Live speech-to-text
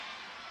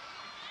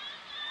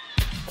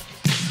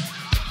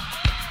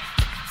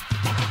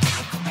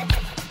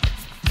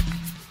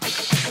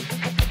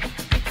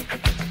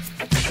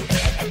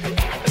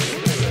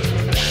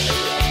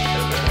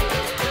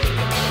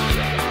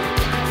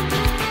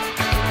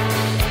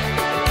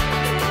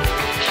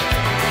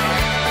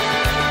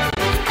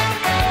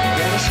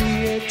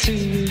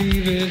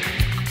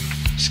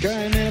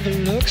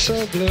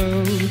so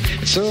blue,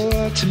 it's so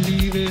hard to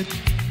leave it,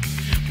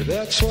 but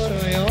that's what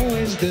I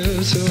always do.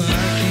 So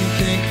I keep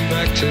thinking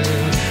back to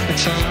the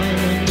time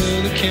under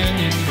the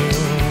canyon moon.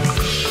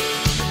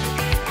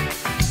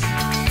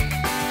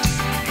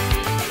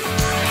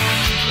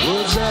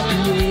 Words I've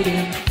been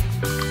reading,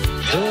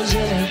 those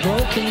that are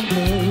broken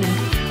blue.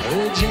 I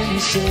heard Jenny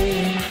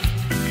saying,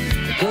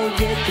 go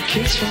get the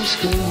kids from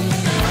school.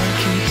 I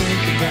keep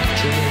thinking back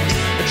to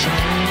the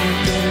time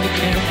under the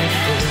canyon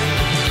moon.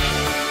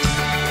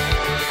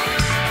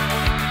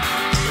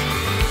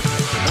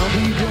 I'll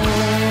be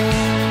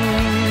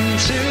gone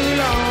too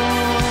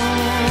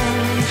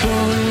long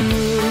for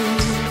you.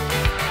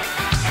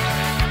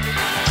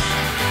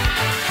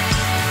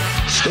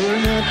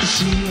 Staring at the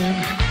ceiling,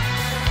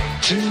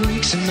 2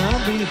 weeks and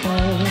I'll be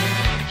home.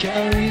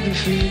 Carry the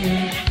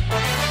feeling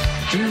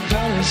through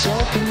Paris,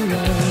 all through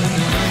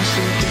Rome. I'm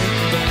still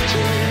thinking back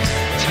to